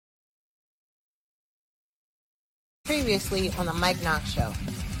Previously on the Mike Knoxxx Show.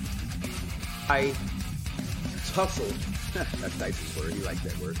 I tussled, that's Dicey's word, he likes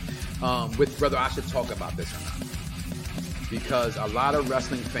that word, with whether I should talk about this or not. Because a lot of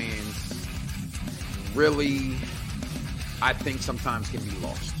wrestling fans really, I think sometimes can be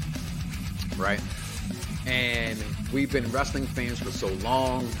lost, right? And we've been wrestling fans for so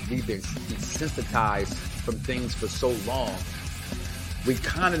long, we've been desensitized from things for so long, we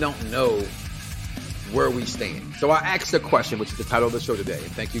kind of don't know where we stand. So I asked a question, which is the title of the show today,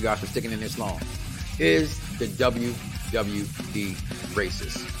 and thank you guys for sticking in this long. Is the WWE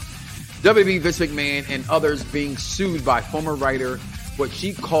racist? WWE Vince McMahon and others being sued by former writer what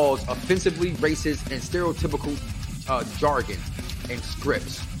she calls offensively racist and stereotypical jargon and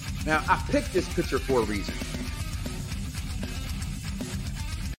scripts. Now, I picked this picture for a reason.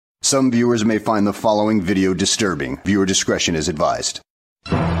 Some viewers may find the following video disturbing. Viewer discretion is advised.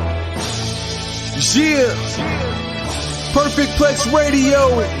 Yeah, Perfect Plex Radio.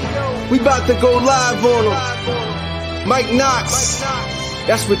 We about to go live on him. Mike Knoxxx.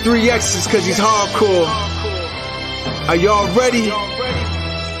 That's with 3 X's cause he's hardcore. Are y'all ready?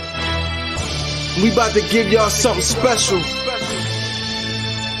 We about to give y'all something special.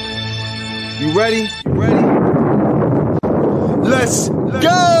 You ready? Let's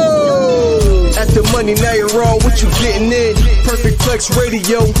go! At the money, now you're all what you getting in. Perfect Plex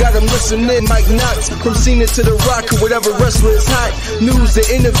Radio, got them listening. Mike Knoxxx, from Cena to The Rock, or whatever wrestler is hot. News and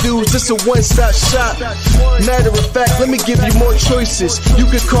interviews, this a one-stop shop. Matter of fact, let me give you more choices. You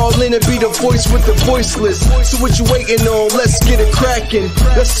could call in and be the voice with the voiceless. So what you waiting on? Let's get it cracking.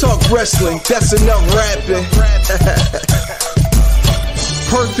 Let's talk wrestling, that's enough rapping.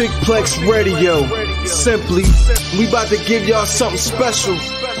 Perfect Plex Radio. Simply, we about to give y'all something special.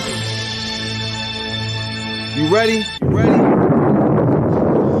 You ready?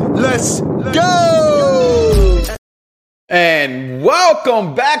 Let's go! And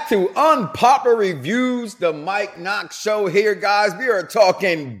welcome back to Unpopular Reviews, the Mike Knoxxx Show here, guys. We are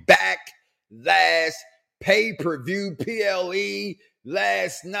talking BackLash pay-per-view PLE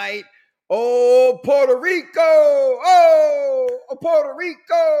last night. Oh, Puerto Rico! Oh, Puerto Rico!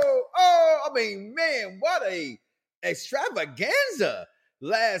 Oh, I mean, man, what a extravaganza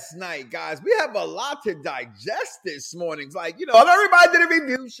last night, guys. We have a lot to digest this morning. It's like, everybody did a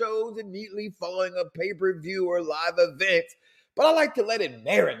review shows immediately following a pay-per-view or live event, but I like to let it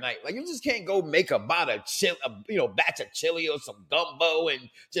marinate. Like, you just can't go make about a batch of chili or some gumbo and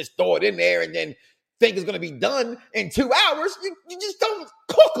just throw it in there and then think it's going to be done in 2 hours. You just don't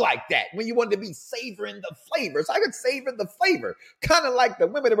cook like that when you want to be savoring the flavor. So I could savor the flavor, kind of like the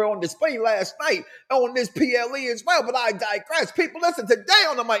women that were on display last night on this PLE as well. But I digress. People, listen, today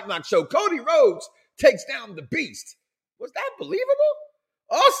on the Mike Knoxxx Show, Cody Rhodes takes down the Beast. Was that believable?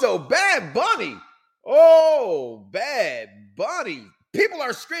 Also, Bad Bunny. Oh, Bad Bunny. People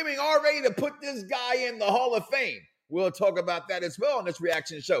are screaming already to put this guy in the Hall of Fame. We'll talk about that as well on this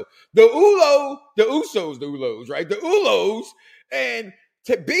reaction show. The Usos, and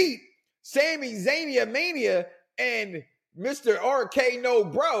to beat Sami, Zayn Mania, and Mr. RK No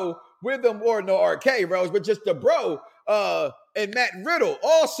Bro with them, or no RK Bros, but just the bro, and Matt Riddle.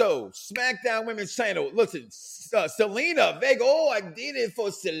 Also, SmackDown Women's Channel. Listen, Zelina Vega. Oh, I did it for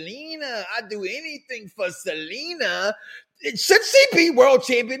Zelina. I'd do anything for Zelina. Should she be world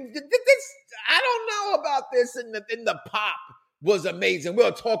champion? I don't know about this. And the pop was amazing.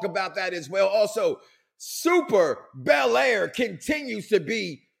 We'll talk about that as well. Also, Super Belair continues to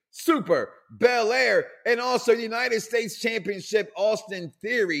be Super Belair. And also, United States Championship, Austin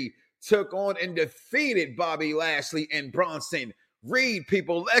Theory took on and defeated Bobby Lashley and Bronson Reed.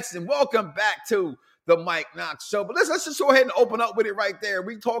 People, listen, welcome back to the Mike Knoxxx Show. But let's just go ahead and open up with it right there.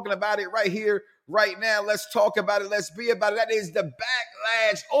 We're talking about it right here, right now. Let's talk about it. Let's be about it. That is the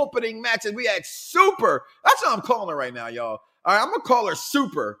BackLash opening match. And we had Super. That's what I'm calling her right now, y'all. All right, I'm going to call her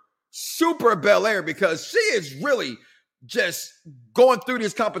Super Belair, because she is really just going through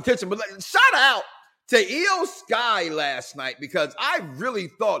this competition. But shout out to IYO SKY last night, because I really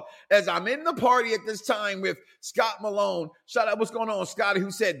thought, as I'm in the party at this time with Scott Malone, shout out, what's going on, Scotty,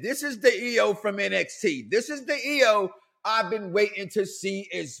 who said, this is the IYO from NXT. This is the IYO I've been waiting to see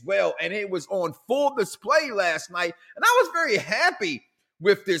as well. And it was on full display last night. And I was very happy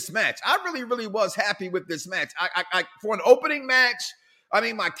with this match. I really, really was happy with this match. I for an opening match, I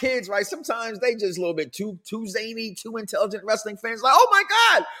mean, my kids, right? Sometimes they just a little bit too zany, too intelligent wrestling fans. Like, oh my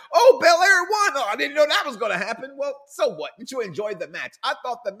God, oh, Belair won. Oh, I didn't know that was going to happen. Well, so what? Did you enjoy the match? I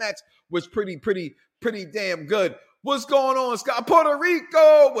thought the match was pretty damn good. What's going on, Scott? Puerto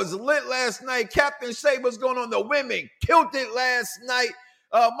Rico was lit last night. Captain Shay, what's going on? The women killed it last night.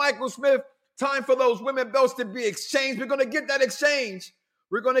 Michael Smith, time for those women belts to be exchanged. We're going to get that exchange.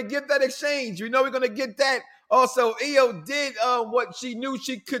 We're going to get that exchange. You know we're going to get that. Also, Io did what she knew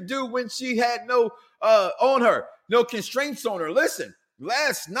she could do when she had no constraints on her. Listen,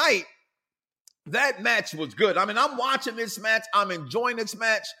 last night, that match was good. I mean, I'm watching this match. I'm enjoying this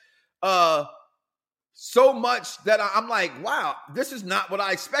match so much that I'm like, wow, this is not what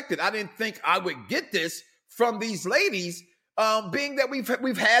I expected. I didn't think I would get this from these ladies, being that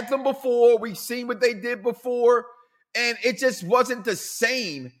we've had them before. We've seen what they did before, and it just wasn't the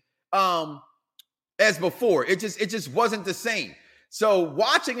same as before. It just wasn't the same. So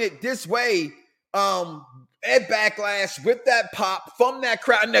watching it this way, at Backlash with that pop from that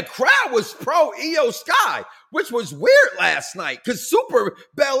crowd, and the crowd was pro IYO SKY, which was weird last night because Super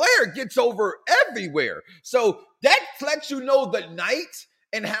Belair gets over everywhere. So that lets you know the night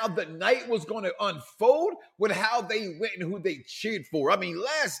and how the night was going to unfold with how they went and who they cheered for. I mean,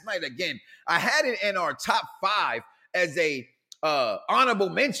 last night, again, I had it in our top 5 as a honorable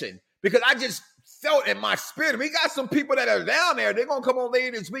mention because I just felt in my spirit. We got some people that are down there. They're going to come on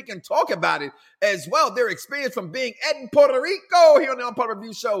later this week and talk about it as well. Their experience from being in Puerto Rico here on the Unpopular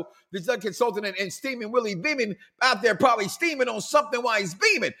Reviews Show. The consultant and steaming Willie beaming out there, probably steaming on something while he's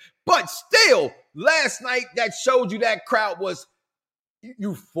beaming. But still, last night, that showed you that crowd was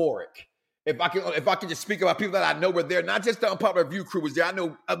euphoric. If I can just speak about people that I know were there, not just the Unpopular Review crew was there. I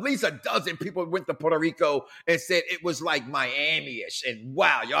know at least a dozen people went to Puerto Rico and said it was like Miami-ish. And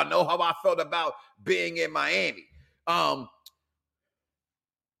wow, y'all know how I felt about being in Miami. 1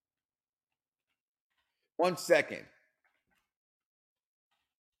 second.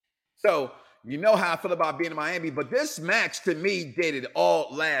 So you know how I feel about being in Miami, but this match to me did it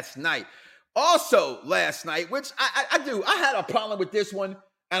all last night. Also last night, which I had a problem with this one.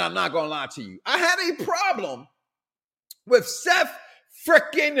 And I'm not going to lie to you. I had a problem with Seth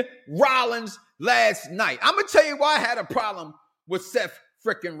freaking Rollins last night. I'm going to tell you why I had a problem with Seth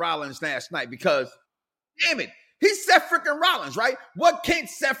freaking Rollins last night. Because, damn it, he's Seth freaking Rollins, right? What can't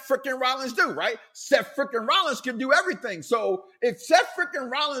Seth freaking Rollins do, right? Seth freaking Rollins can do everything. So if Seth freaking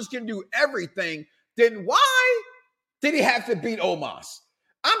Rollins can do everything, then why did he have to beat Omos?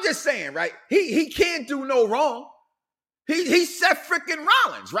 I'm just saying, right? He can't do no wrong. He's Seth freaking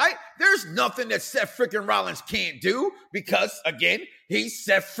Rollins, right? There's nothing that Seth freaking Rollins can't do because, again, he's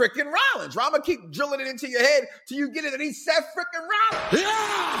Seth freaking Rollins. Right? I'm going to keep drilling it into your head till you get it that he's Seth freaking Rollins.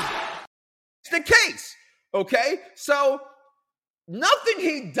 Yeah! It's the case, okay? So nothing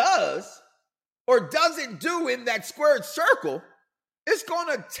he does or doesn't do in that squared circle is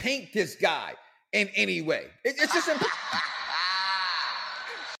going to taint this guy in any way. It's just impossible.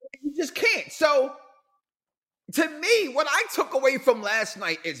 You just can't. So, to me, what I took away from last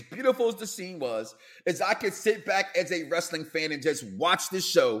night, as beautiful as the scene was, is I could sit back as a wrestling fan and just watch this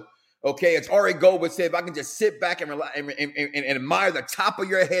show. Okay, as Ari Gold would say, if I can just sit back and admire the top of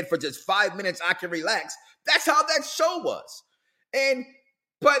your head for just 5 minutes, I can relax. That's how that show was.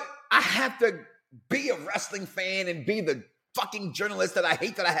 But I have to be a wrestling fan and be the fucking journalist that I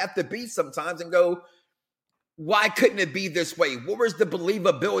hate that I have to be sometimes and go, why couldn't it be this way? What was the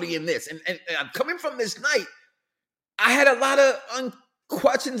believability in this? And I'm coming from this night, I had a lot of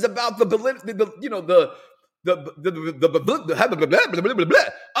questions about the of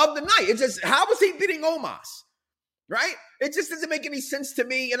the night. It's just, how was he beating Omos? Right? It just doesn't make any sense to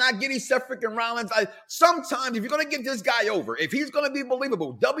me. And I get he's Seth freaking Rollins. Sometimes, if you're going to get this guy over, if he's going to be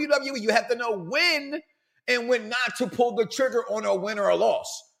believable, WWE, you have to know when and when not to pull the trigger on a win or a loss.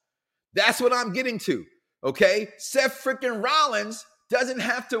 That's what I'm getting to. Okay? Seth freaking Rollins doesn't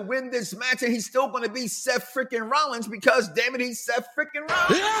have to win this match, and he's still going to be Seth freaking Rollins because, damn it, he's Seth freaking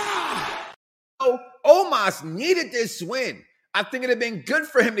Rollins. Yeah! So Omos needed this win. I think it'd have been good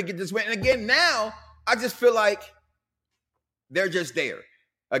for him to get this win. And again, now I just feel like they're just there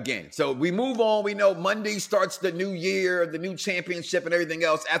again. So we move on. We know Monday starts the new year, the new championship and everything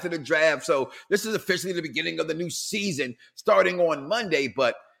else after the draft. So this is officially the beginning of the new season starting on Monday.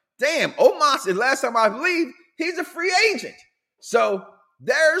 But damn, Omos, the last time I believe, he's a free agent. So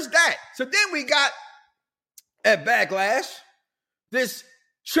there's that. So then we got at Backlash this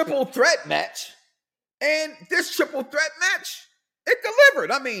triple threat match. And this triple threat match, it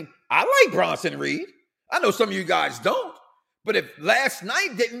delivered. I mean, I like Bronson Reed. I know some of you guys don't. But if last night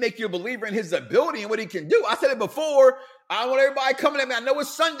didn't make you a believer in his ability and what he can do, I said it before, I want everybody coming at me. I know it's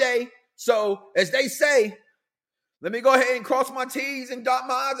Sunday. So as they say, let me go ahead and cross my T's and dot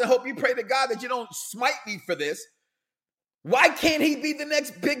my I's and hope you pray to God that you don't smite me for this. Why can't he be the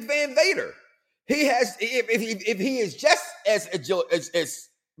next big Van Vader? He has, if he is just as agile, as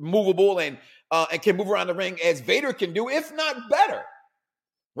movable and can move around the ring as Vader can do, if not better,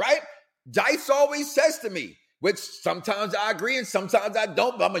 right? Dice always says to me, which sometimes I agree and sometimes I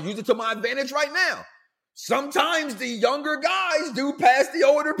don't, but I'm going to use it to my advantage right now. Sometimes the younger guys do pass the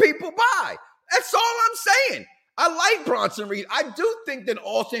older people by. That's all I'm saying. I like Bronson Reed. I do think that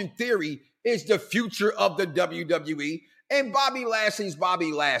Austin Theory is the future of the WWE, and Bobby Lashley's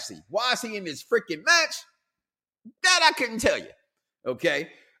Bobby Lashley. Why is he in this freaking match? That I couldn't tell you. Okay.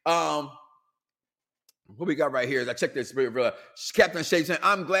 What we got right here is I checked this. Captain Shea saying,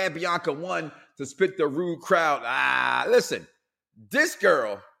 I'm glad Bianca won to spit the rude crowd. Listen, this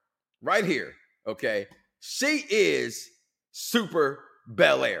girl right here, okay, she is super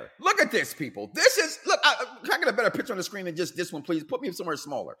Belair. Look at this, people. This is, look, can I get a better picture on the screen than just this one, please? Put me somewhere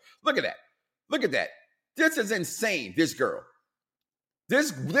smaller. Look at that. Look at that. This is insane, this girl.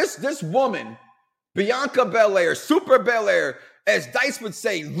 This woman, Bianca Belair, super Belair, as Dice would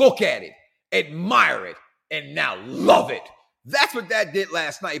say, look at it, admire it, and now love it. That's what that did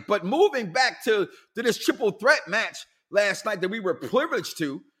last night. But moving back to this triple threat match last night that we were privileged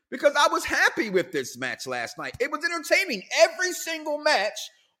to, because I was happy with this match last night. It was entertaining. Every single match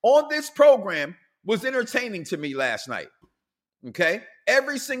on this program was entertaining to me last night. Okay?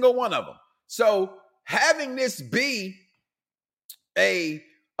 Every single one of them. So having this be a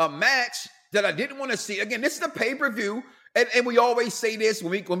match that I didn't want to see. Again, this is a pay-per-view. And we always say this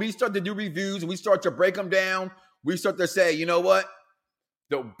when we start to do reviews and we start to break them down, we start to say, you know what?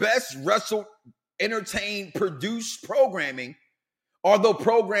 The best wrestle, entertain, produce programming are the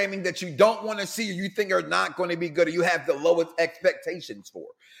programming that you don't want to see or you think are not going to be good or you have the lowest expectations for.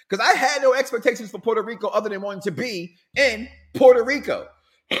 Because I had no expectations for Puerto Rico other than wanting to be in Puerto Rico.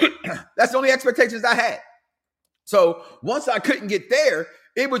 That's the only expectations I had. So once I couldn't get there,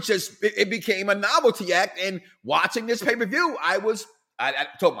 it became a novelty act. And watching this pay-per-view, I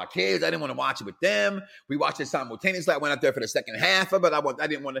told my kids I didn't want to watch it with them. We watched it simultaneously. I went out there for the second half of it. I thought I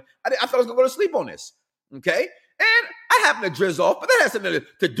was going to go to sleep on this. Okay. And I happened to drizz off, but that has something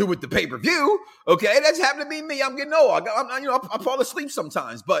to do with the pay-per-view. Okay. That's happened to be me. I'm getting old. I fall asleep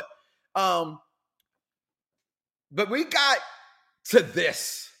sometimes, but we got to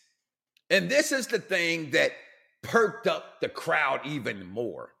this. And this is the thing that perked up the crowd even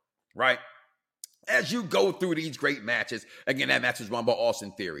more, right? As you go through these great matches, again, that match was won by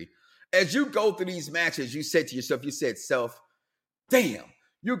Austin Theory. As you go through these matches, you said to yourself, damn,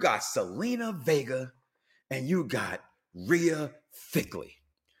 you got Zelina Vega and you got Rhea Thickly.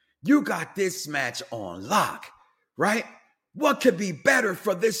 You got this match on lock, right? What could be better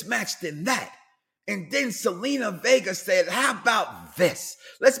for this match than that? And then Zelina Vega said, how about this?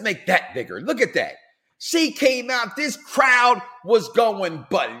 Let's make that bigger. Look at that. She came out. This crowd was going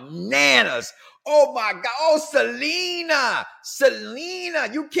bananas. Oh, my God. Oh, Zelina,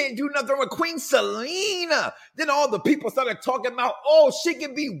 you can't do nothing with Queen Zelina. Then all the people started talking about, oh, she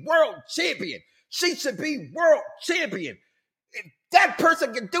can be world champion. She should be world champion. If that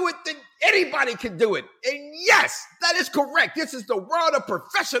person can do it, then anybody can do it. And yes, that is correct. This is the world of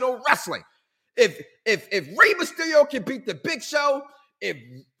professional wrestling. If Rey Mysterio can beat the Big Show,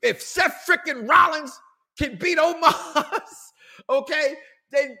 if Seth freaking Rollins can beat Omos, okay,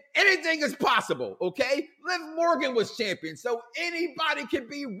 then anything is possible, okay? Liv Morgan was champion, so anybody can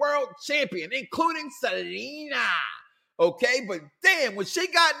be world champion, including Zelina, okay? But damn, when she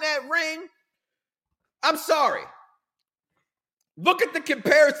got in that ring, I'm sorry. Look at the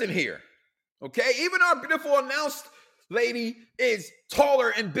comparison here, okay? Even our beautiful announced lady is taller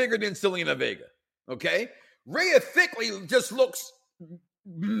and bigger than Zelina Vega, okay? Rhea Thickly just looks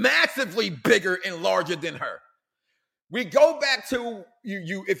massively bigger and larger than her. We go back to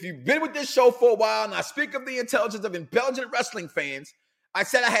you. If you've been with this show for a while, and I speak of the intelligence of intelligent wrestling fans, I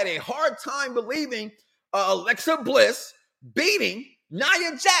said I had a hard time believing Alexa Bliss beating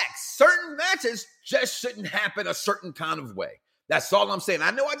Nia Jax. Certain matches just shouldn't happen a certain kind of way. That's all I'm saying.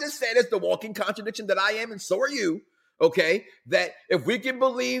 I know I just said it's the walking contradiction that I am, and so are you. Okay, that if we can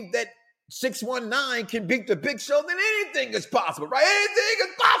believe that 619 can beat the Big Show, then anything is possible, right? Anything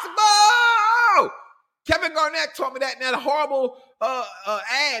is possible. Kevin Garnett told me that in that horrible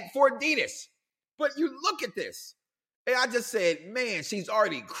ad for Adidas. But you look at this, and I just said, man, she's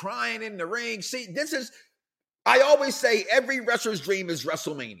already crying in the ring. I always say every wrestler's dream is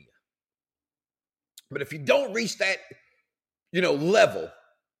WrestleMania. But if you don't reach that, level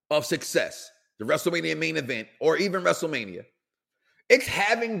of success, the WrestleMania main event, or even WrestleMania, it's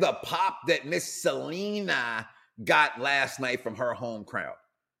having the pop that Miss Zelina got last night from her home crowd,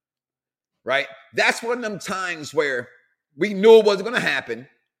 right? That's one of them times where we knew it wasn't going to happen.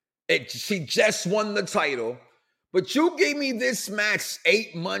 She just won the title, but you gave me this match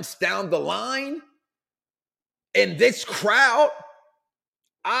 8 months down the line, and this crowd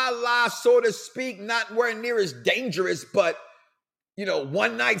a la, so to speak, not where near as dangerous, but,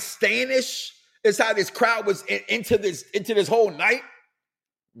 one night stand-ish is how this crowd was into this whole night.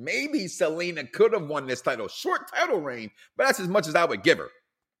 Maybe Zelina could have won this title. Short title reign, but that's as much as I would give her.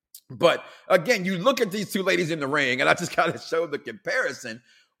 But again, you look at these two ladies in the ring, and I just got to show the comparison.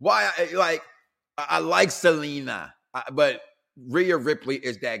 Why I like Zelina, but Rhea Ripley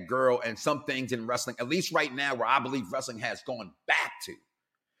is that girl, and some things in wrestling, at least right now, where I believe wrestling has gone back to,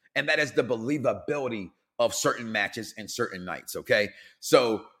 and that is the believability of certain matches and certain nights, okay?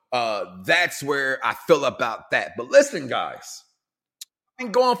 So that's where I feel about that. But listen, guys, I've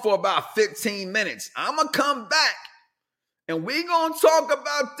been going for about 15 minutes. I'm going to come back, and we're going to talk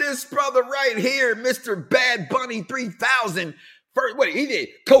about this brother right here, Mr. Bad Bunny 3000. First, what he did,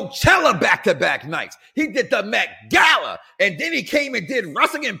 Coachella back-to-back nights. He did the Met Gala, and then he came and did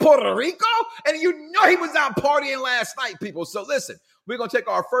wrestling in Puerto Rico, and he was out partying last night, people. So listen, we're going to take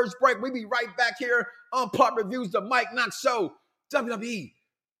our first break. We'll be right back here on Unpopular Reviews, the Mike Knoxxx Show, WWE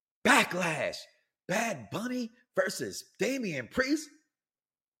BackLash. Bad Bunny versus Damian Priest.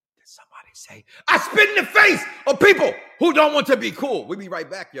 Did somebody say, I spit in the face of people who don't want to be cool? We'll be right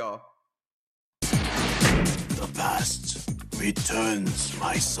back, y'all. The past returns,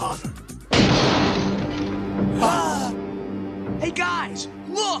 my son. Hey guys,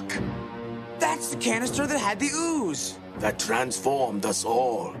 look! That's the canister that had the ooze. That transformed us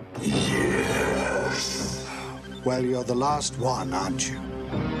all. Yes. Well, you're the last one, aren't you?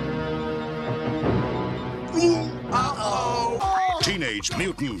 Uh-oh! Teenage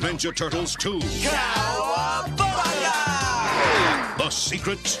Mutant Ninja Turtles 2. Cowabunga! The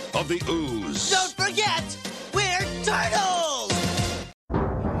Secret of the Ooze. Don't forget, we're turtles!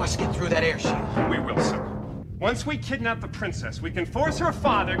 Must get through that air shield. We will, sir. Once we kidnap the princess, we can force her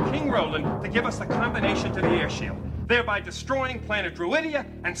father, King Roland, to give us the combination to the air shield, thereby destroying planet Druidia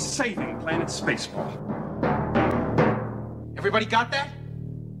and saving planet Spaceball. Everybody got that?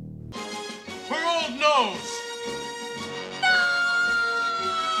 We're old nose!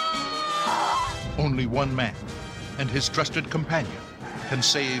 Only one man and his trusted companion can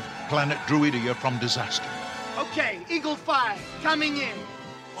save planet Druidia from disaster. Okay, Eagle 5, coming in.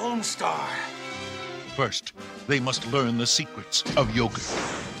 Lone Star. First, they must learn the secrets of yogurt.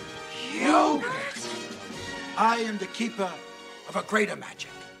 Yogurt? I am the keeper of a greater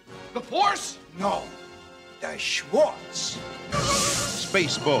magic. The Force? No, the Schwartz.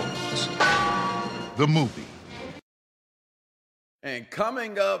 Spaceballs, the movie. And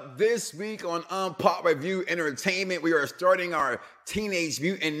coming up this week on Unpopular Review Entertainment, we are starting our Teenage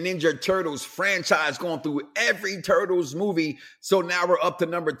Mutant Ninja Turtles franchise, going through every Turtles movie. So now we're up to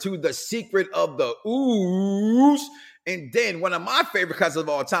number 2, The Secret of the Ooze. And then one of my favorite cuts of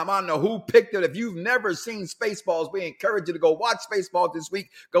all time, I don't know who picked it. If you've never seen Spaceballs, we encourage you to go watch Spaceballs this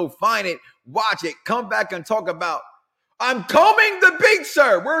week. Go find it, watch it, come back and talk about, I'm combing the beach,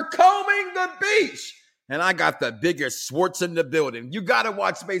 sir. We're combing the beach. And I got the biggest Schwartz in the building. You got to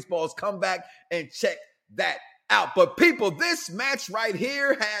watch Spaceballs. Come back and check that out. But people, this match right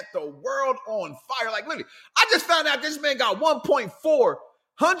here had the world on fire. Like literally, I just found out this man got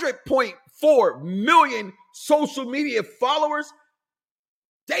 100.4 million social media followers.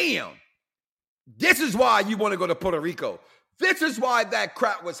 Damn. This is why you want to go to Puerto Rico. This is why that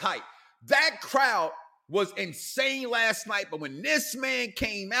crowd was hyped. That crowd was insane last night, but when this man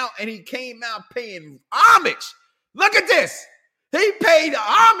came out, and he came out paying homage, look at this. He paid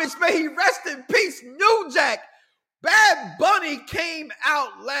homage, may he rest in peace, New Jack. Bad Bunny came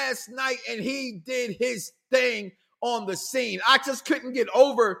out last night, and he did his thing on the scene. I just couldn't get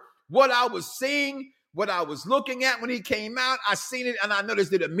over what I was seeing, what I was looking at when he came out. I seen it, and I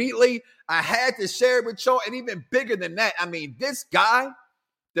noticed it immediately. I had to share it with y'all, and even bigger than that, I mean, this guy,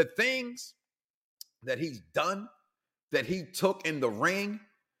 the things that he's done, that he took in the ring,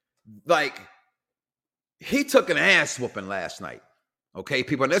 like, he took an ass whooping last night. Okay,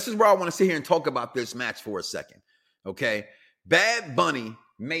 people, and this is where I want to sit here and talk about this match for a second. Okay, Bad Bunny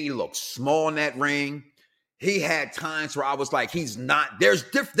may look small in that ring. He had times where I was like, he's not. There's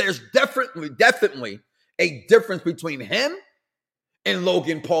definitely a difference between him and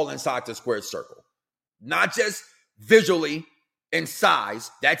Logan Paul inside the squared circle. Not just visually in size,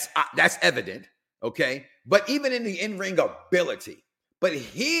 that's evident. Okay, but even in the in-ring ability. But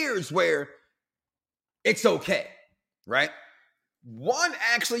here's where it's okay, right? One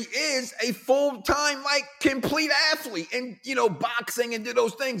actually is a full-time, like, complete athlete and, boxing and do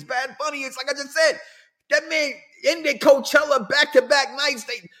those things. Bad Bunny is, like I just said, that man ended Coachella back-to-back nights.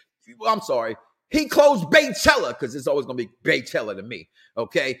 He closed Baychella, because it's always going to be Baychella to me,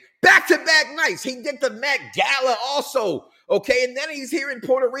 okay? Back-to-back nights. He did the Met Gala also, Okay, and then he's here in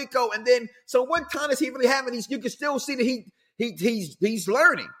Puerto Rico, and then so what time does he really have? You can still see that he's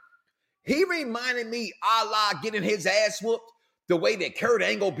learning. He reminded me, a la getting his ass whooped, the way that Kurt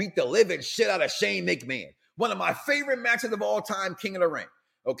Angle beat the living shit out of Shane McMahon. One of my favorite matches of all time, King of the Ring.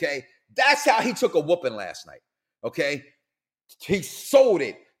 Okay, that's how he took a whooping last night. Okay, he sold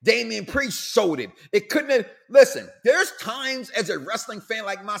it. Damian Priest sold it. It couldn't have, listen, there's times as a wrestling fan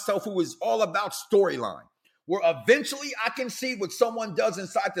like myself who is all about storyline, where eventually I can see what someone does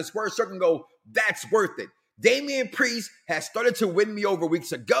inside the square circle and go, that's worth it. Damian Priest has started to win me over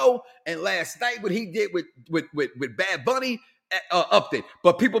weeks ago, and last night what he did with Bad Bunny upped it.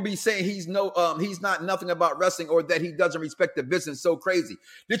 But people be saying he's not nothing about wrestling or that he doesn't respect the business. So crazy.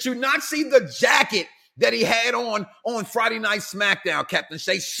 Did you not see the jacket that he had on Friday Night SmackDown, Captain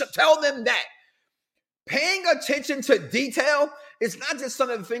Shay? Tell them that. Paying attention to detail is not just some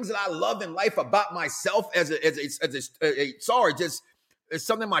of the things that I love in life about myself it's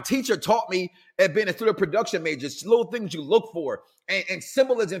something my teacher taught me at being a student production major. It's little things you look for and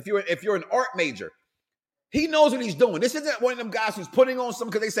symbolism if you're an art major. He knows what he's doing. This isn't one of them guys who's putting on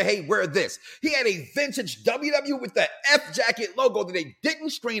something because they say, hey, wear this. He had a vintage WW with the F jacket logo that they didn't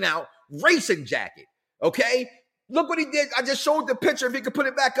screen out, racing jacket. Okay? Look what he did. I just showed the picture. If he could put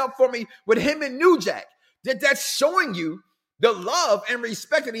it back up for me with him and New Jack. That's showing you the love and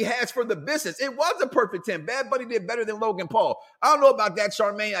respect that he has for the business. It was a perfect 10. Bad Bunny did better than Logan Paul. I don't know about that,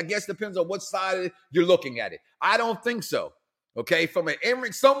 Charmaine. I guess it depends on what side you're looking at it. I don't think so. Okay? From an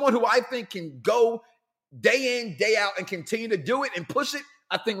Emmerich, someone who I think can go day in, day out and continue to do it and push it,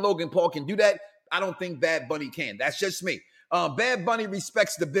 I think Logan Paul can do that. I don't think Bad Bunny can. That's just me. Bad Bunny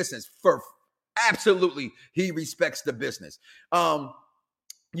respects the business. Absolutely, he respects the business.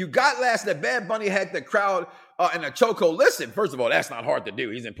 You got last night, Bad Bunny had the crowd in a chokehold. Listen, first of all, that's not hard to do.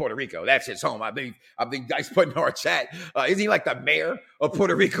 He's in Puerto Rico. That's his home. I think Dice put in our chat. Isn't he like the mayor of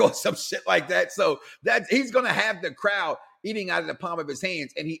Puerto Rico or some shit like that? So that he's going to have the crowd eating out of the palm of his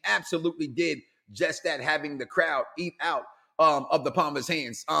hands, and he absolutely did just that, having the crowd eat out of the palm of his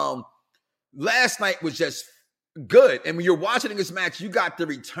hands. Last night was just good. And when you're watching this match, you got the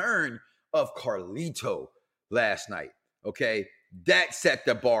return of Carlito last night, okay? That set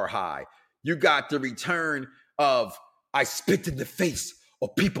the bar high. You got the return of I spit in the face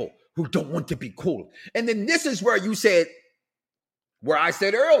of people who don't want to be cool. And then this is where I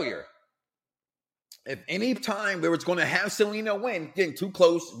said earlier, if any time we was going to have Zelina win, getting too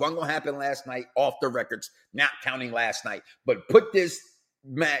close, wasn't going to happen last night, off the records, not counting last night, but put this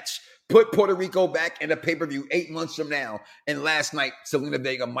match, put Puerto Rico back in a pay-per-view 8 months from now, and last night, Zelina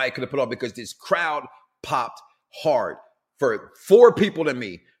Vega might could have put on because this crowd popped hard for 4 people to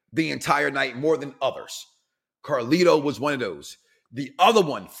me the entire night, more than others. Carlito was one of those. The other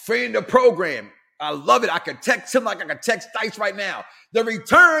one, friend of the program, I love it. I could text him like I could text Dice right now. The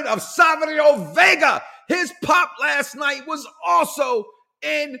return of Zelina Vega. His pop last night was also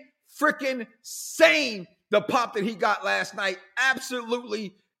in freaking insane. The pop that he got last night,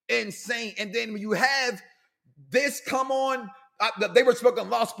 absolutely insane. And then when you have this come on, they were smoking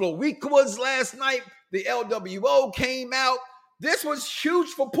Los Boricuas last night. The LWO came out. This was huge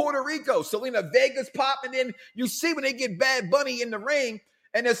for Puerto Rico. Zelina Vega's pop, and then you see when they get Bad Bunny in the ring,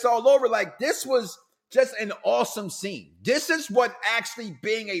 and it's all over. Like, this was just an awesome scene. This is what actually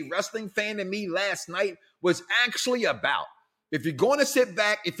being a wrestling fan to me last night was actually about. If you're going to sit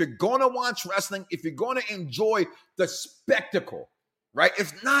back, if you're going to watch wrestling, if you're going to enjoy the spectacle, right?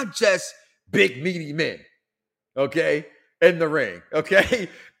 It's not just big, meaty men, okay, in the ring, okay?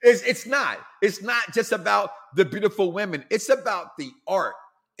 It's not. It's not just about the beautiful women. It's about the art.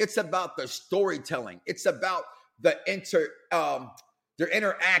 It's about the storytelling. It's about the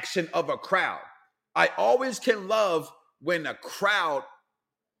interaction of a crowd. I always can love when a crowd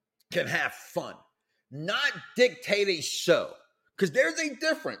can have fun, not dictate a show. Because there's a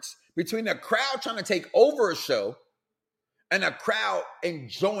difference between a crowd trying to take over a show and a crowd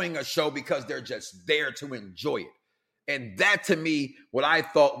enjoying a show because they're just there to enjoy it. And that, to me, what I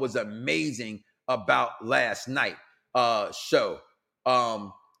thought was amazing about last night show.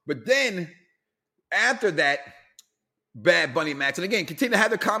 But then after that Bad Bunny match, and again, continue to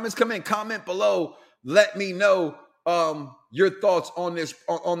have the comments come in. Comment below. Let me know your thoughts on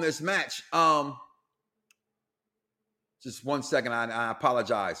this match. Just 1 second. I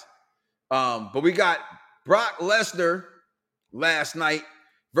apologize. But we got Brock Lesnar last night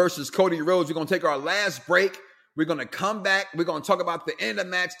versus Cody Rhodes. We're going to take our last break. We're going to come back. We're going to talk about the end of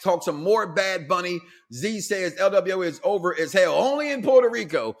the match, talk some more Bad Bunny. Z says LWO is over as hell, only in Puerto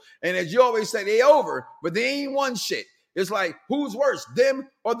Rico. And as you always say, they over, but they ain't won shit. It's like, who's worse, them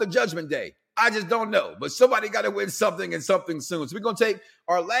or the Judgment Day? I just don't know. But somebody got to win something and something soon. So we're going to take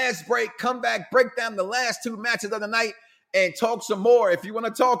our last break, come back, break down the last two matches of the night, and talk some more. If you want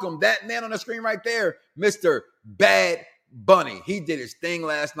to talk them, that man on the screen right there, Mr. Bad Bunny. He did his thing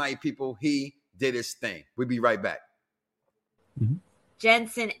last night, people. He did his thing. We'll be right back. Mm-hmm.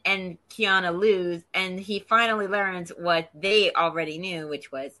 Jensen and Kiana lose, and he finally learns what they already knew,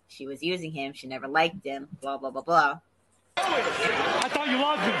 which was she was using him. She never liked him, blah, blah, blah, blah. I thought you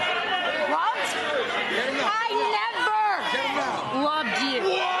loved him. Loved? I never loved you.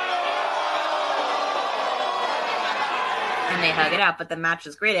 And they hug it out, but the match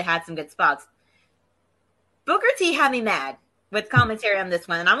was great. It had some good spots. Booker T had me mad with commentary on this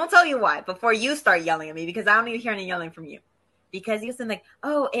one, and I'm going to tell you why before you start yelling at me, because I don't need to hear any yelling from you. Because he was saying like,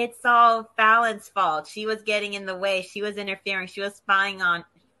 oh, it's all Fallon's fault. She was getting in the way. She was interfering. She was spying on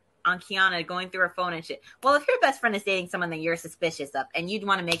Kiana, going through her phone and shit. Well, if your best friend is dating someone that you're suspicious of and you'd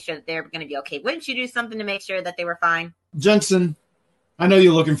want to make sure that they're going to be okay, wouldn't you do something to make sure that they were fine? Jensen, I know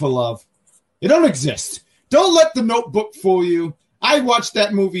you're looking for love. It don't exist. Don't let the Notebook fool you. I watched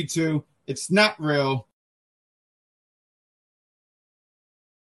that movie too. It's not real.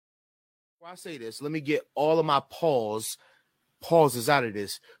 Before I say this, let me get all of my pauses out of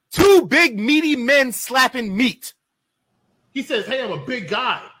this. Two big meaty men slapping meat. He says, hey, I'm a big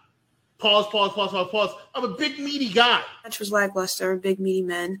guy. Pause. I'm a big meaty guy. Match was lackluster. Big meaty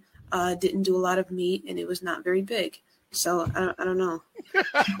men didn't do a lot of meat, and it was not very big. So I don't know.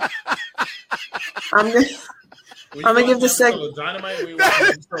 I'm gonna give this segment. That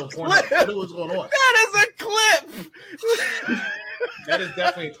is a clip. That is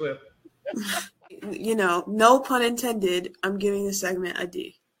definitely a clip. You know, no pun intended. I'm giving this segment a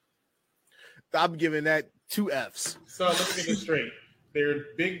D. I'm giving that 2 Fs. So let me get this straight. They're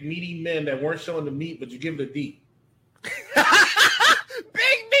big meaty men that weren't showing the meat, but you give it a D. Big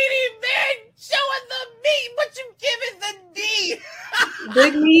meaty men showing the meat, but you give it the D.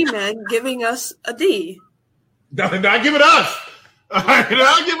 Big meaty men giving us a D. Not give it us. All right,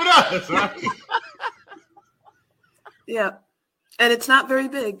 I'll give it us. Right? Yeah, and it's not very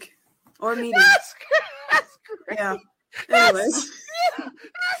big or meaty. That's great. Yeah. Anyways.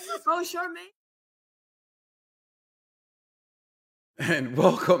 Oh, sure, mate. And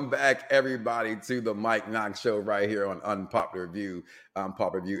welcome back, everybody, to the Mike Knoxxx Show right here on Unpopular Review,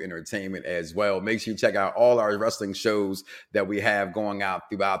 Popular Review Entertainment as well. Make sure you check out all our wrestling shows that we have going out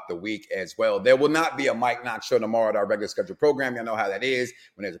throughout the week as well. There will not be a Mike Knoxxx Show tomorrow at our regular scheduled program. Y'all know how that is.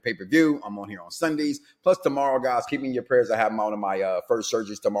 When there's a pay-per-view, I'm on here on Sundays. Plus tomorrow, guys, keep me in your prayers. I have one of my first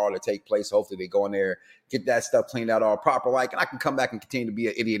surgeries tomorrow to take place. Hopefully they go in there, get that stuff cleaned out all proper like, and I can come back and continue to be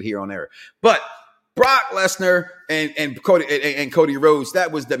an idiot here on there. But Brock Lesnar and Cody Rhodes,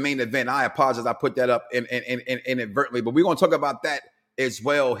 that was the main event. I apologize, I put that up inadvertently, but we're going to talk about that as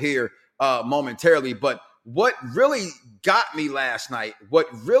well here momentarily. But what really got me last night, what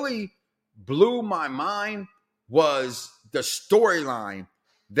really blew my mind was the storyline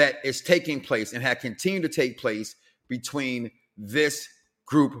that is taking place and had continued to take place between this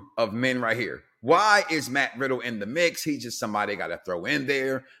group of men right here. Why is Matt Riddle in the mix? He's just somebody got to throw in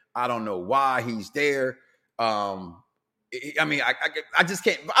there. I don't know why he's there. I mean, I just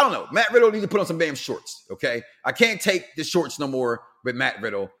can't. I don't know. Matt Riddle needs to put on some damn shorts, okay? I can't take the shorts no more with Matt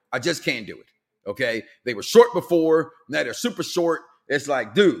Riddle. I just can't do it, okay? They were short before. Now they're super short. It's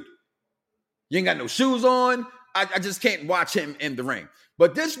like, dude, you ain't got no shoes on. I just can't watch him in the ring.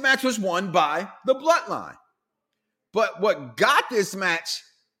 But this match was won by the Bloodline. But what got this match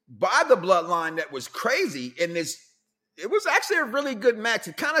by the Bloodline that was crazy in this, it was actually a really good match.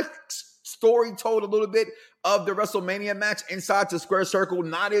 It kind of story told a little bit of the WrestleMania match inside the square circle.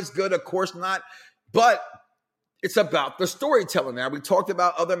 Not as good, of course not, but it's about the storytelling. Now, we talked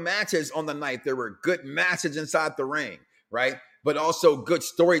about other matches on the night. There were good matches inside the ring, right? But also good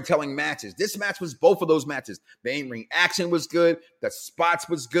storytelling matches. This match was both of those matches. The in-ring action was good. The spots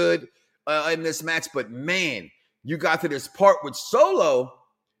was good in this match. But man, you got to this part with Solo,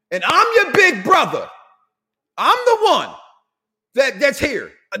 and I'm your big brother. I'm the one that's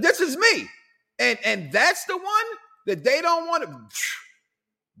here. This is me. And that's the one that they don't want to.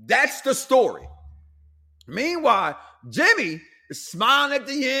 That's the story. Meanwhile, Jimmy is smiling at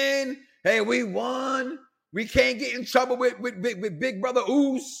the end. Hey, we won. We can't get in trouble with Big Brother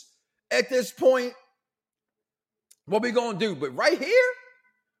Usos at this point. What we going to do? But right here,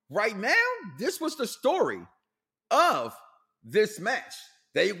 right now, this was the story of this match.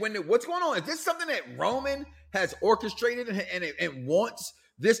 What's going on? Is this something that Roman has orchestrated and wants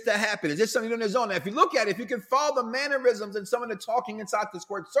this to happen? Is this something on his own? Now, if you look at it, if you can follow the mannerisms and some of the talking inside the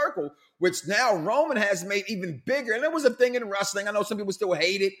squared circle, which now Roman has made even bigger, and it was a thing in wrestling. I know some people still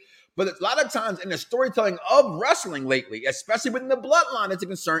hate it, but a lot of times in the storytelling of wrestling lately, especially when the bloodline is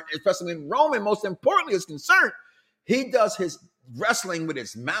concerned, especially when Roman, most importantly, is concerned, he does his wrestling with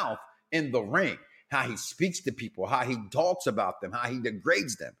his mouth in the ring, how he speaks to people, how he talks about them, how he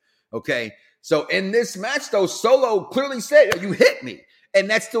degrades them, okay? So in this match, though, Solo clearly said, you hit me. And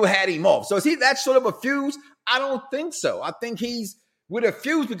that still had him off. So is he that sort of a fuse? I don't think so. I think he's with a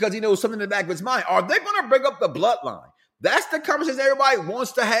fuse because he knows something in the back of his mind. Are they going to bring up the bloodline? That's the conversation everybody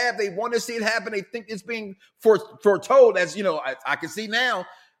wants to have. They want to see it happen. They think it's being foretold. As you know, I can see now.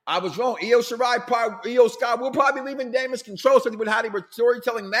 I was wrong. IYO SKY will probably be leaving Damien's control, especially with how they were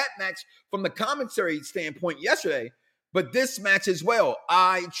storytelling that match from the commentary standpoint yesterday. But this match as well,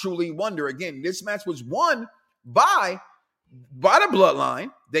 I truly wonder. Again, this match was won by the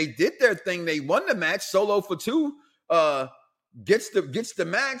bloodline. They did their thing. They won the match. Solo for 2 gets the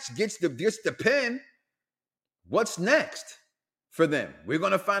match, gets the pin. What's next for them? We're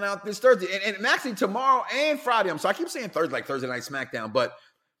going to find out this Thursday. And actually tomorrow and Friday. So I keep saying Thursday, like Thursday Night SmackDown. But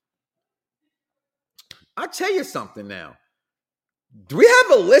I'll tell you something now. Do we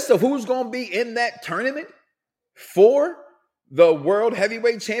have a list of who's going to be in that tournament for the World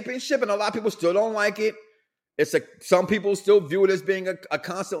Heavyweight Championship? And a lot of people still don't like it. Some people still view it as being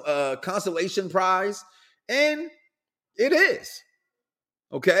a consolation prize, and it is,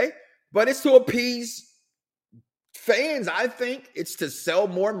 okay? But it's to appease fans, I think. It's to sell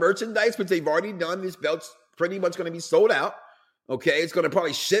more merchandise, which they've already done. This belt's pretty much going to be sold out, okay? It's going to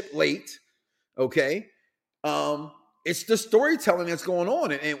probably ship late, okay? It's the storytelling that's going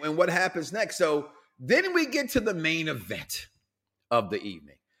on and what happens next. So then we get to the main event of the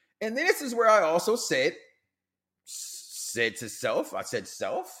evening. And this is where I also said to self,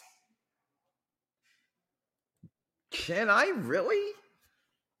 can I really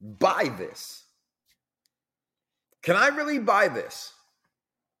buy this? Can I really buy this?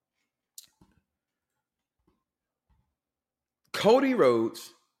 Cody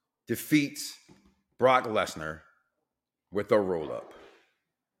Rhodes defeats Brock Lesnar with a roll-up.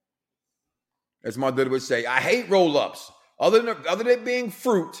 As my dude would say, I hate roll-ups. Other than being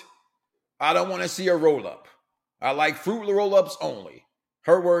fruit, I don't want to see a roll-up. I like fruit roll-ups only.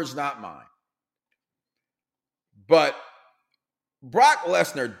 Her words, not mine. But Brock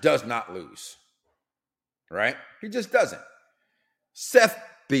Lesnar does not lose. Right? He just doesn't. Seth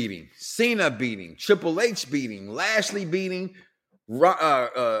beating, Cena beating, Triple H beating, Lashley beating,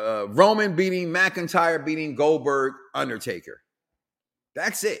 Roman beating, McIntyre beating, Goldberg, Undertaker.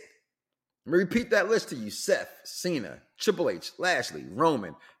 That's it. Let me repeat that list to you. Seth, Cena, Triple H, Lashley,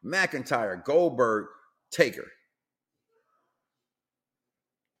 Roman, McIntyre, Goldberg, Taker.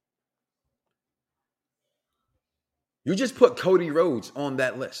 You just put Cody Rhodes on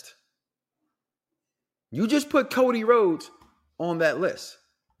that list. You just put Cody Rhodes on that list.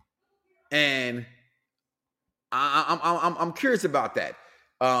 And I'm curious about that.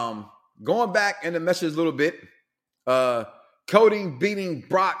 Going back in the message a little bit, Cody beating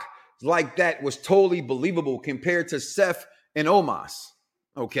Brock like that was totally believable compared to Seth and Omos.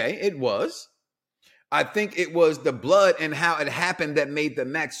 Okay, it was. I think it was the blood and how it happened that made the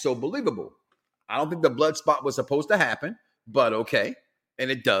match so believable. I don't think the blood spot was supposed to happen, but okay. And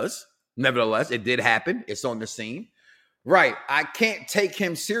it does. Nevertheless, it did happen. It's on the scene. Right. I can't take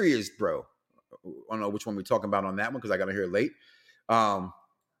him serious, bro. I don't know which one we're talking about on that one because I got to hear it late.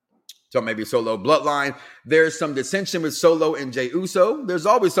 So maybe Solo Bloodline. There's some dissension with Solo and Jey Uso. There's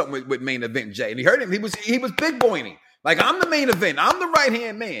always something with main event Jey. And he heard him. He was big boying him. Like, I'm the main event. I'm the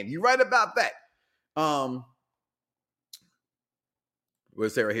right-hand man. You're right about that.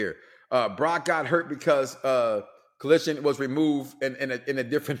 What's there right here? Brock got hurt because Collision was removed in a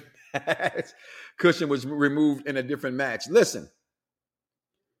different match. Cushion was removed in a different match. Listen,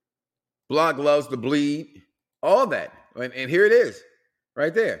 Brock loves to bleed, all that. And here it is,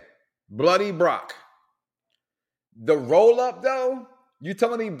 right there. Bloody Brock. The roll-up, though, you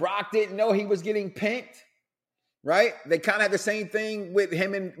telling me Brock didn't know he was getting pinned? Right? They kind of had the same thing with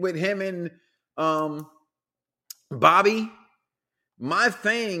him and Bobby. My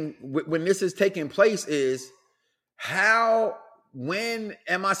thing when this is taking place is when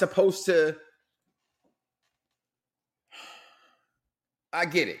am I supposed to? I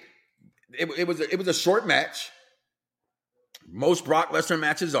get it. It was a short match. Most Brock Lesnar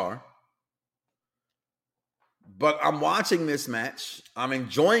matches are. But I'm watching this match. I'm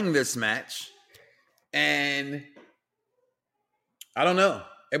enjoying this match. And I don't know.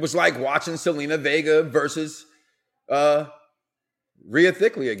 It was like watching Zelina Vega versus Rhea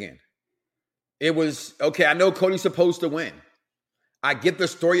Thickly again. It was, okay, I know Cody's supposed to win. I get the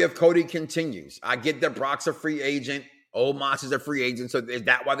story of Cody continues. I get that Brock's a free agent. Omos is a free agent. So is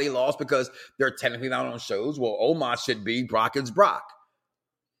that why they lost? Because they're technically not on shows? Well, Omos should be. Brock is Brock.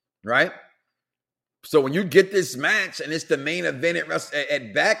 Right? So when you get this match and it's the main event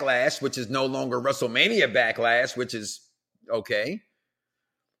at Backlash, which is no longer WrestleMania Backlash, which is okay.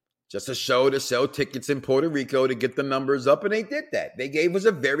 Just a show to sell tickets in Puerto Rico to get the numbers up. And they did that. They gave us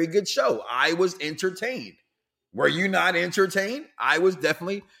a very good show. I was entertained. Were you not entertained? I was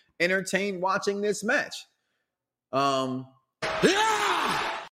definitely entertained watching this match. And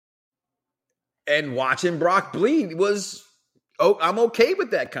watching Brock bleed was, I'm okay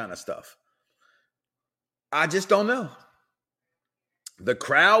with that kind of stuff. I just don't know. The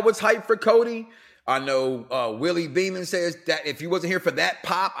crowd was hyped for Cody. I know Willie Beeman says that if he wasn't here for that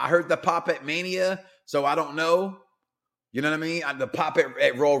pop, I heard the pop at Mania, so I don't know. You know what I mean? The pop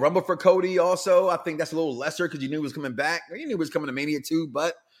at Royal Rumble for Cody also, I think that's a little lesser because you knew he was coming back. You knew he was coming to Mania too,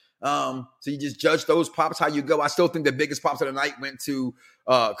 but so you just judge those pops how you go. I still think the biggest pops of the night went to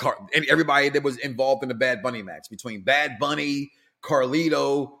and everybody that was involved in the Bad Bunny match between Bad Bunny,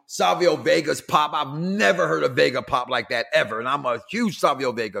 Carlito, Savio Vega's pop. I've never heard a Vega pop like that ever, and I'm a huge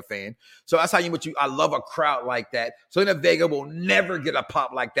Savio Vega fan. So that's how I love a crowd like that. Zelina Vega will never get a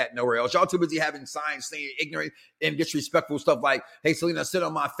pop like that nowhere else. Y'all too busy having signs saying ignorant and disrespectful stuff like, hey, Zelina, sit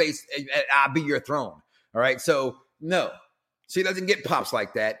on my face and I'll be your throne. All right, so no. She doesn't get pops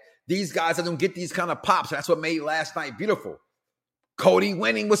like that. These guys don't get these kind of pops. That's what made last night beautiful. Cody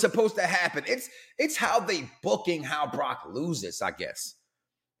winning was supposed to happen. It's how they booking how Brock loses, I guess.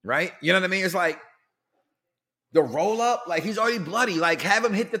 Right? You know what I mean? It's like the roll up, like he's already bloody. Like have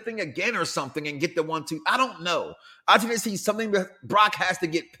him hit the thing again or something and get the 1-2. I don't know. I just see something that Brock has to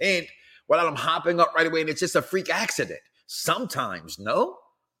get pinned without him hopping up right away, and it's just a freak accident. Sometimes, no?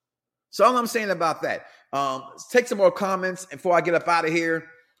 So all I'm saying about that. Let's take some more comments before I get up out of here.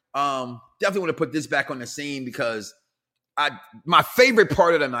 Definitely want to put this back on the scene because my favorite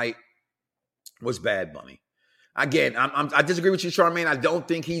part of the night was Bad Bunny. Again, I disagree with you, Charmaine. I don't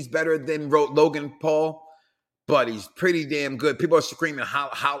think he's better than Logan Paul, but he's pretty damn good. People are screaming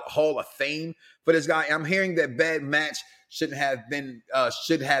Hall of Fame for this guy. I'm hearing that Bad Match should have been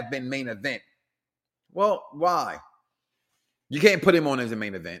main event. Well, why? You can't put him on as a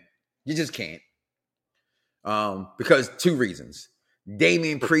main event. You just can't. Because two reasons.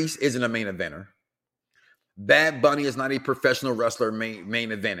 Damian Priest isn't a main eventer. Bad Bunny is not a professional wrestler main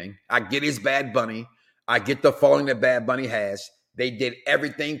eventing. I get his Bad Bunny. I get the following that Bad Bunny has. They did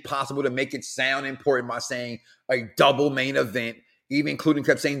everything possible to make it sound important by saying a double main event, even including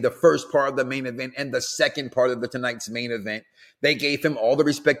kept saying the first part of the main event and the second part of tonight's main event. They gave him all the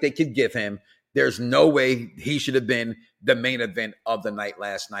respect they could give him. There's no way he should have been the main event of the night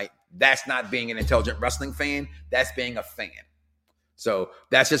last night. That's not being an intelligent wrestling fan. That's being a fan. So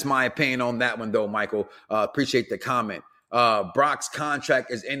that's just my opinion on that one, though, Michael. Appreciate the comment. Brock's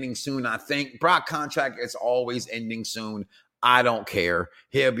contract is ending soon, I think. Brock's contract is always ending soon. I don't care.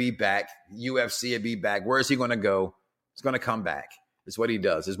 He'll be back. UFC will be back. Where is he going to go? He's going to come back. It's what he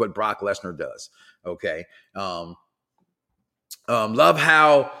does. It's what Brock Lesnar does. Okay. Love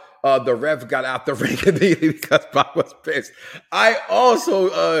how the ref got out the ring immediately because Brock was pissed. I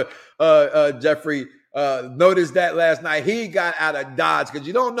also, Jeffrey, noticed that last night. He got out of Dodge because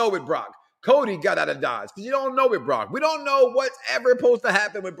you don't know with Brock. Cody got out of Dodge because you don't know with Brock. We don't know what's ever supposed to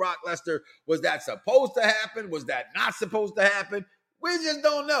happen with Brock Lesnar. Was that supposed to happen? Was that not supposed to happen? We just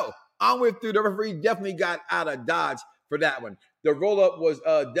don't know. I'm with you. The referee definitely got out of Dodge for that one. The roll-up was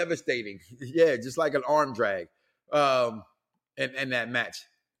devastating. Yeah, just like an arm drag in that match.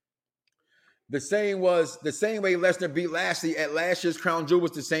 The same way Lesnar beat Lashley at last year's Crown Jewel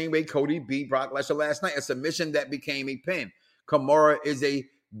was the same way Cody beat Brock Lesnar last night. A submission that became a pin. Kimura is a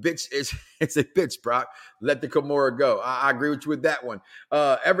bitch. It's a bitch, Brock. Let the Kimura go. I agree with you with that one.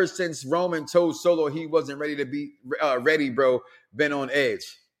 Ever since Roman told Solo he wasn't ready to be ready, bro, been on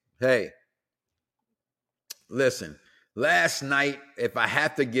edge. Hey, listen. Last night, if I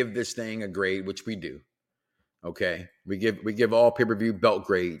have to give this thing a grade, which we do, okay, we give all pay-per-view belt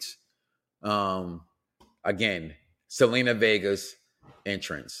grades. Again, Zelina Vega's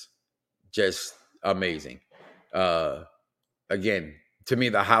entrance, just amazing. Again, to me,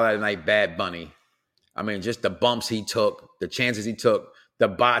 the highlight of the night, Bad Bunny. I mean, just the bumps he took, the chances he took, the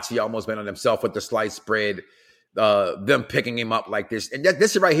bots he almost made on himself with the sliced bread, them picking him up like this. And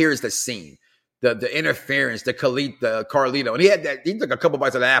this right here is the scene. The interference, the Carlito. And he took a couple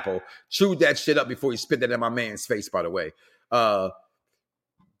bites of the apple, chewed that shit up before he spit that in my man's face, by the way.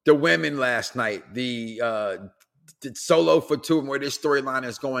 The women last night, the Solo for 2 and where this storyline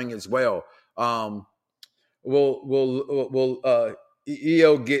is going as well. Will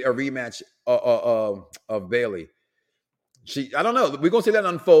Io get a rematch of Bayley? I don't know. We're gonna see that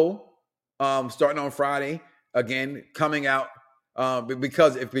unfold. Starting on Friday again, coming out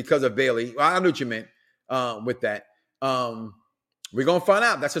because of Bayley. Well, I know what you meant with that. We're gonna find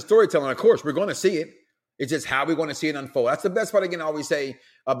out. That's a storytelling, of course. We're gonna see it. It's just how we're gonna see it unfold. That's the best part. Again, I always say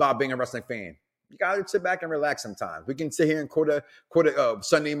about being a wrestling fan. You gotta sit back and relax sometimes. We can sit here and quarter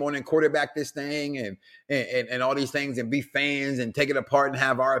Sunday morning quarterback this thing and all these things and be fans and take it apart and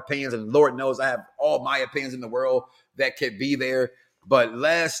have our opinions. And Lord knows I have all my opinions in the world that could be there. But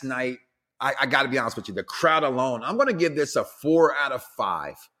last night, I got to be honest with you, the crowd alone, I'm going to give this a 4 out of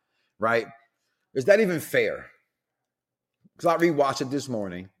 5, right? Is that even fair? Because I rewatched it this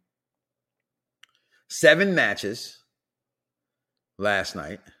morning. 7 matches last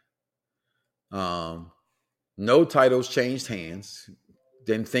night. No titles changed hands.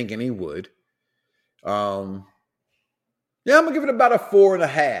 Didn't think any would. I'm going to give it about a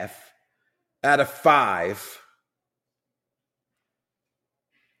 4.5 out of 5.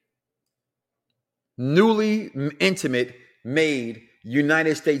 Newly intimate made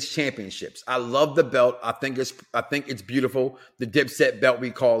United States Championships. I love the belt. I think it's beautiful. The Dipset belt, we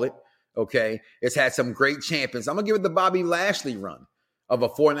call it. Okay. It's had some great champions. I'm gonna give it the Bobby Lashley run of a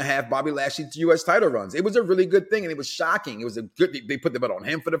 4.5 Bobby Lashley US title runs. It was a really good thing, and it was shocking. It was a good. They put the belt on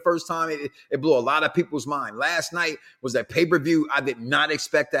him for the first time. It blew a lot of people's mind. Last night was a pay-per-view I did not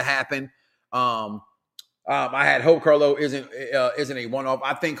expect to happen. I had hope Carlito isn't a one-off.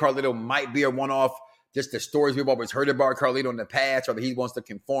 I think Carlito might be a one-off. Just the stories we've always heard about Carlito in the past, or that he wants to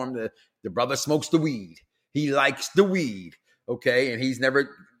conform to the brother smokes the weed. He likes the weed, okay? And he's never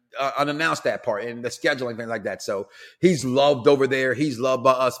unannounced that part in the scheduling, things like that. So he's loved over there. He's loved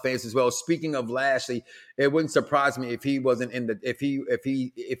by us fans as well. Speaking of Lashley, it wouldn't surprise me if he wasn't in the if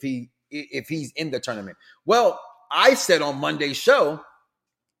he's in the tournament. Well, I said on Monday's show,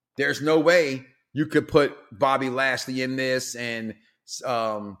 there's no way you could put Bobby Lashley in this, and it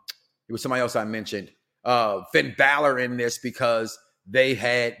was somebody else I mentioned. Finn Balor in this because they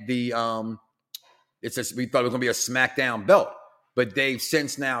had we thought it was going to be a SmackDown belt, but they've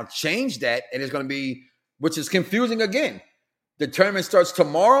since now changed that, and it's going to be, which is confusing again. The tournament starts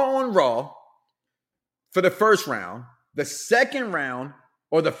tomorrow on Raw for the first round. The second round,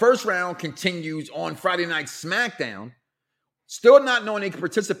 or the first round, continues on Friday night SmackDown. Still not knowing any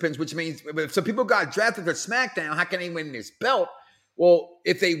participants, which means if some people got drafted to SmackDown, how can they win this belt? Well,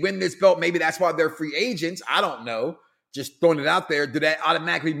 if they win this belt, maybe that's why they're free agents. I don't know. Just throwing it out there. Did that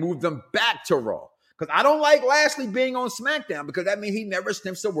automatically move them back to Raw? Because I don't like Lashley being on SmackDown, because that means he never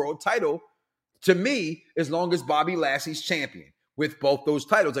sniffs a world title, to me, as long as Bobby Lashley's champion with both those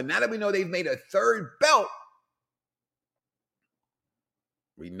titles. And now that we know they've made a third belt,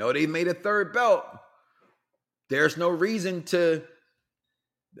 there's no reason to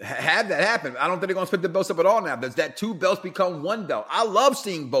have that happen. I don't think they're going to split the belts up at all now. Does that 2 belts become 1 belt? I love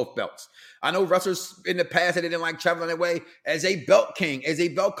seeing both belts. I know wrestlers in the past that didn't like traveling that way. As a belt king, as a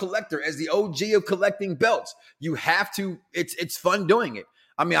belt collector, as the OG of collecting belts, you have to, it's fun doing it.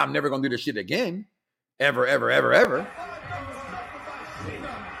 I mean, I'm never going to do this shit again. Ever.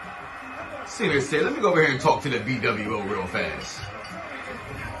 See, let me go over here and talk to the BWO real fast.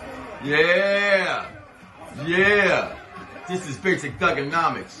 Yeah. This is basic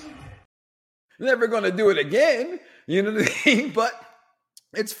thugonomics. Never going to do it again. You know what I mean? But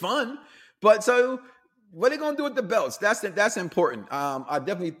it's fun. But so what are they going to do with the belts? That's important. I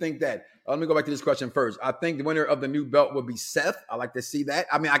definitely think that. Let me go back to this question first. I think the winner of the new belt will be Seth. I like to see that.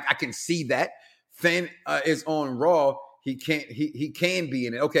 I mean, I can see that. Finn is on Raw. He can be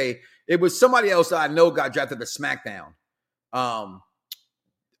in it. Okay. It was somebody else I know got drafted to SmackDown. And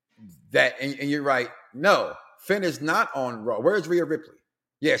you're right. No. Finn is not on Raw. Where's Rhea Ripley?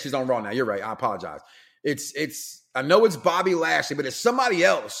 Yeah, she's on Raw now. You're right. I apologize. I know it's Bobby Lashley, but it's somebody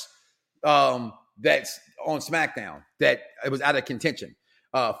else that's on SmackDown that it was out of contention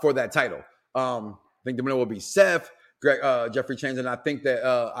for that title. I think the winner will be Seth, Jeffrey Chains, and I think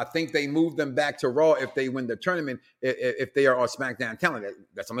they move them back to Raw if they win the tournament, if they are on SmackDown talent.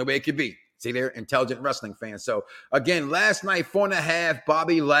 That's the only way it could be. See, they're intelligent wrestling fans. So again, last night, 4.5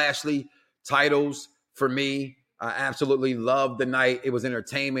 Bobby Lashley titles. For me, I absolutely loved the night. It was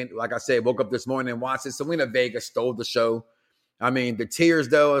entertainment. Like I said, woke up this morning and watched it. Zelina Vega stole the show. I mean, the tears,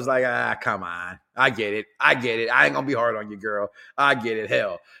 though, I was like, come on. I get it. I ain't going to be hard on you, girl. I get it.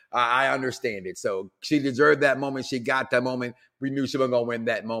 Hell, I understand it. So she deserved that moment. She got that moment. We knew she was going to win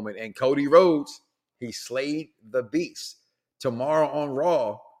that moment. And Cody Rhodes, he slayed the beast. Tomorrow on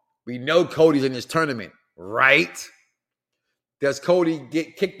Raw, we know Cody's in this tournament. right? Does Cody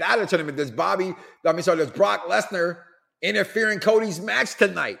get kicked out of the tournament? Does does Brock Lesnar interfere in Cody's match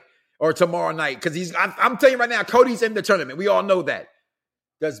tonight or tomorrow night? Because I'm telling you right now, Cody's in the tournament. We all know that.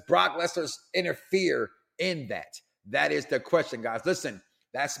 Does Brock Lesnar interfere in that? That is the question, guys. Listen,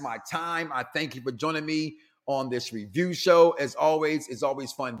 that's my time. I thank you for joining me on this review show. As always, it's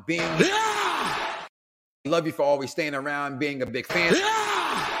always fun being here. Love you for always staying around, being a big fan.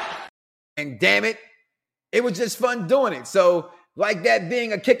 And damn it, it was just fun doing it. So, like that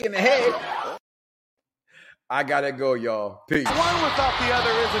being a kick in the head, I gotta go, y'all. Peace. One without the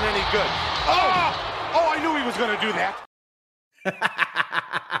other isn't any good. Oh, I knew he was going to do that.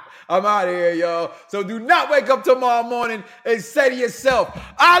 I'm out of here, y'all. So do not wake up tomorrow morning and say to yourself,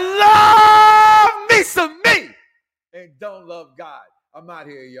 I love me some me, and don't love God. I'm out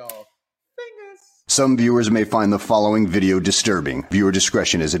here, y'all. Fingers. Some viewers may find the following video disturbing. Viewer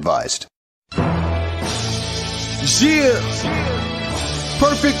discretion is advised. Yeah.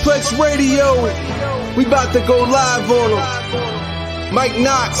 Perfect Plex Radio. We about to go live on him. Mike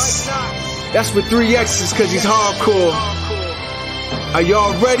Knoxxx. That's with 3 X's because he's hardcore. Are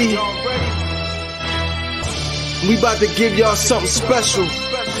y'all ready? We about to give y'all something special.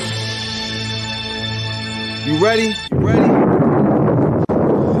 You ready?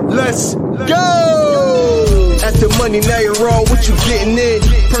 Let's go! At the money, now you're wrong, what you getting in?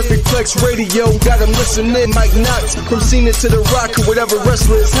 Perfect Plex Radio, got them listening. Mike Knoxxx, from Cena to The Rock, or whatever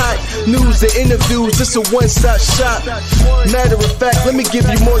wrestler is hot. News and interviews, it's a one-stop shop. Matter of fact, let me give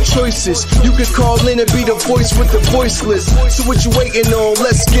you more choices. You can call in and be the voice with the voiceless. So what you waiting on?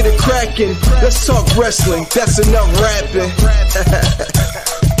 Let's get it cracking. Let's talk wrestling, that's enough rapping.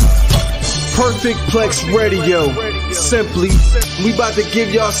 Perfect Plex Radio. Simply, we about to give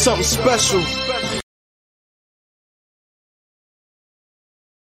y'all something special.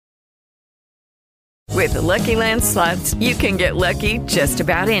 With the Lucky Land Slots, you can get lucky just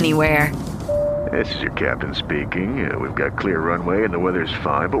about anywhere. This is your captain speaking. We've got clear runway and the weather's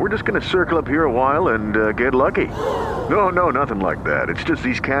fine, but we're just going to circle up here a while and get lucky. No, nothing like that. It's just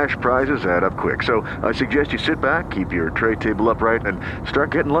these cash prizes add up quick. So I suggest you sit back, keep your tray table upright, and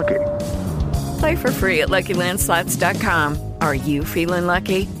start getting lucky. Play for free at LuckyLandSlots.com. Are you feeling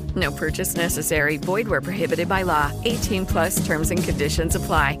lucky? No purchase necessary. Void where prohibited by law. 18+ terms and conditions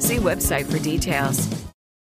apply. See website for details.